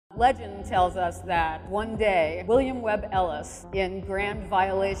Legend tells us that one day, William Webb Ellis, in grand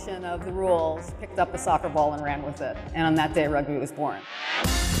violation of the rules, picked up a soccer ball and ran with it. And on that day, rugby was born.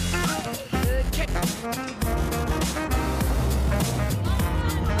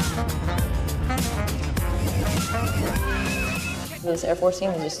 This Air Force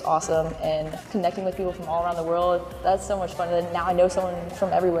team is just awesome, and connecting with people from all around the world, that's so much fun. And now I know someone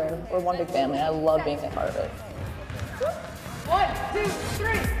from everywhere. We're one big family, and I love being a part of it. 1, 2,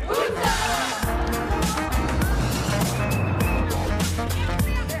 3,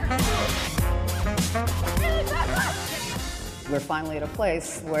 We're finally at a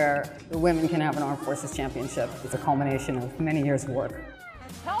place where the women can have an Armed Forces Championship. It's a culmination of many years of work.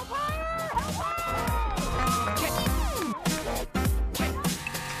 help her! Help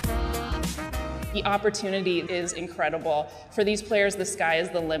her! The opportunity is incredible. For these players, the sky is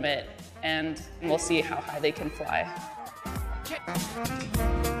the limit, and we'll see how high they can fly.